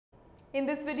In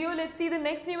this video, let's see the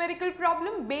next numerical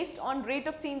problem based on rate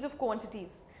of change of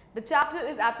quantities. The chapter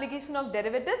is application of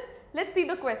derivatives. Let's see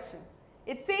the question.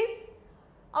 It says,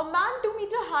 a man 2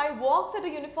 meter high walks at a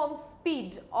uniform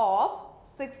speed of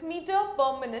 6 meter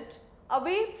per minute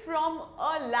away from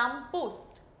a lamp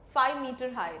post 5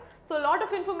 meter high. So, a lot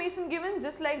of information given,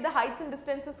 just like the heights and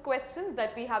distances questions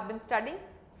that we have been studying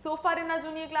so far in our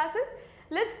junior classes.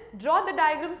 Let's draw the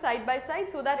diagram side by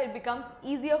side so that it becomes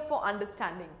easier for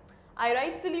understanding. I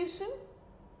write solution,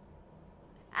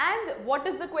 and what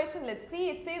is the question? Let's see.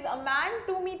 It says a man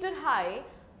 2 meter high.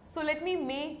 So let me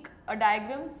make a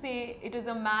diagram. Say it is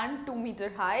a man 2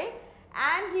 meter high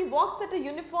and he walks at a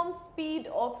uniform speed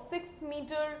of 6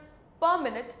 meter per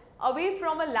minute away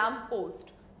from a lamp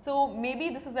post. So maybe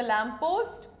this is a lamp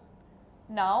post.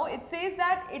 Now it says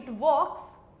that it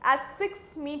walks at 6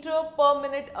 meter per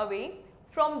minute away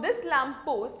from this lamp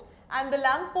post, and the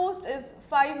lamp post is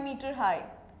 5 meter high.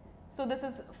 So this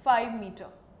is 5 meter.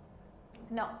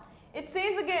 Now it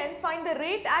says again, find the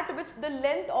rate at which the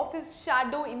length of his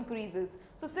shadow increases.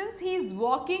 So since he is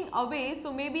walking away,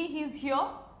 so maybe he is here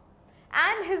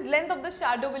and his length of the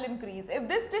shadow will increase. If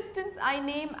this distance I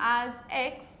name as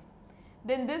x,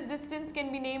 then this distance can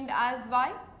be named as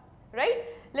y, right?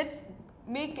 Let's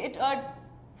make it a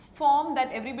form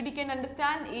that everybody can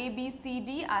understand. A, B, C,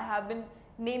 D, I have been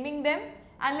naming them,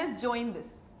 and let's join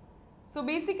this. So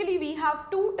basically we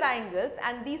have two triangles,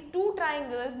 and these two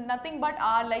triangles nothing but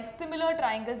are like similar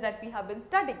triangles that we have been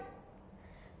studying.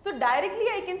 So directly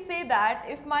I can say that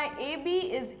if my AB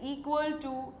is equal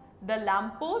to the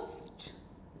lamppost,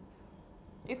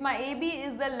 if my AB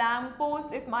is the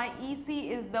lamppost, if my EC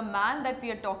is the man that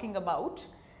we are talking about,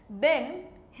 then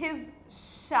his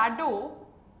shadow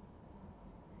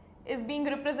is being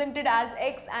represented as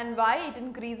x and y, it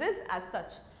increases as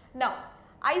such. Now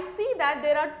I see that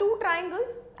there are two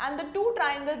triangles, and the two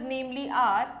triangles namely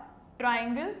are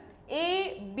triangle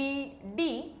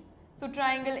ABD. So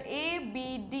triangle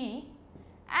ABD,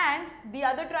 and the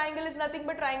other triangle is nothing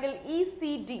but triangle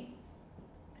ECD.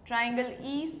 Triangle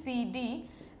ECD,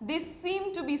 they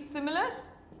seem to be similar,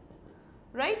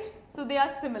 right? So they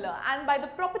are similar, and by the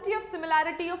property of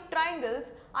similarity of triangles,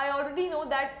 I already know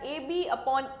that AB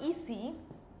upon EC,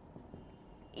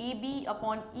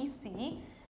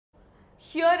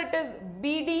 here it is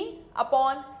BD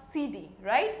upon CD,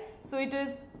 right? So it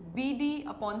is BD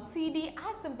upon CD,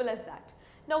 as simple as that.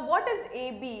 Now what is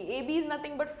AB? AB is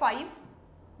nothing but 5.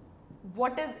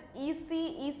 What is EC?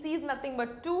 EC is nothing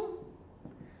but 2.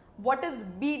 What is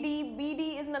BD?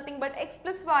 BD is nothing but x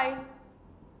plus y.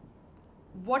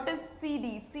 What is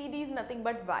CD? CD is nothing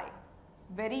but y.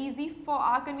 Very easy. For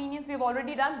our convenience, we have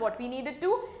already done what we needed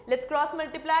to. Let's cross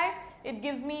multiply. It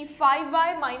gives me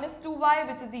 5y minus 2y,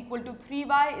 which is equal to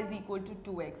 3y is equal to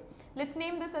 2x. Let's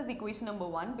name this as equation number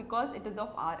 1 because it is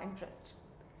of our interest.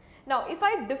 Now if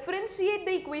I differentiate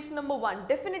the equation number 1,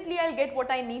 definitely I'll get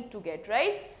what I need to get,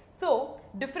 right? So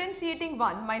differentiating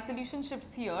 1, my solution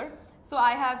shifts here. So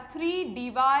I have 3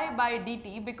 dy by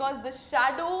dt because the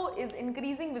shadow is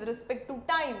increasing with respect to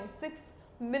time.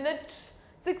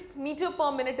 6 meter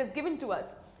per minute is given to us.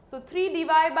 So 3 dy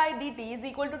by dt is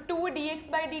equal to 2 dx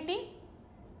by dt,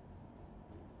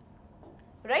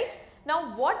 right?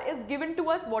 Now what is given to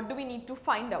us? What do we need to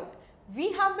find out?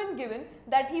 We have been given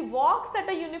that he walks at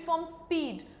a uniform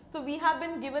speed. So we have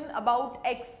been given about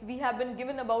x, we have been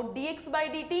given about dx by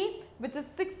dt, which is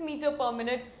 6 meter per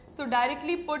minute. So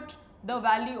directly put the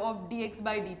value of dx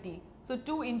by dt. So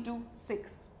 2 into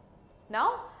 6.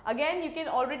 Now again you can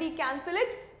already cancel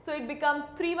it. So it becomes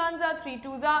 3 ones are 3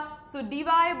 twos are. So dy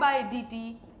by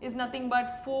dt is nothing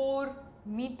but 4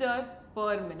 meter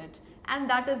per minute, and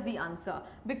that is the answer,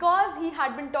 because he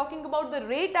had been talking about the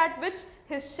rate at which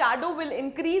his shadow will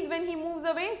increase when he moves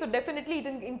away. So definitely it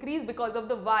will increase because of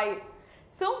the y.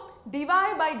 So dy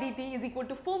by dt is equal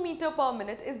to 4 meter per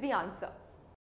minute is the answer.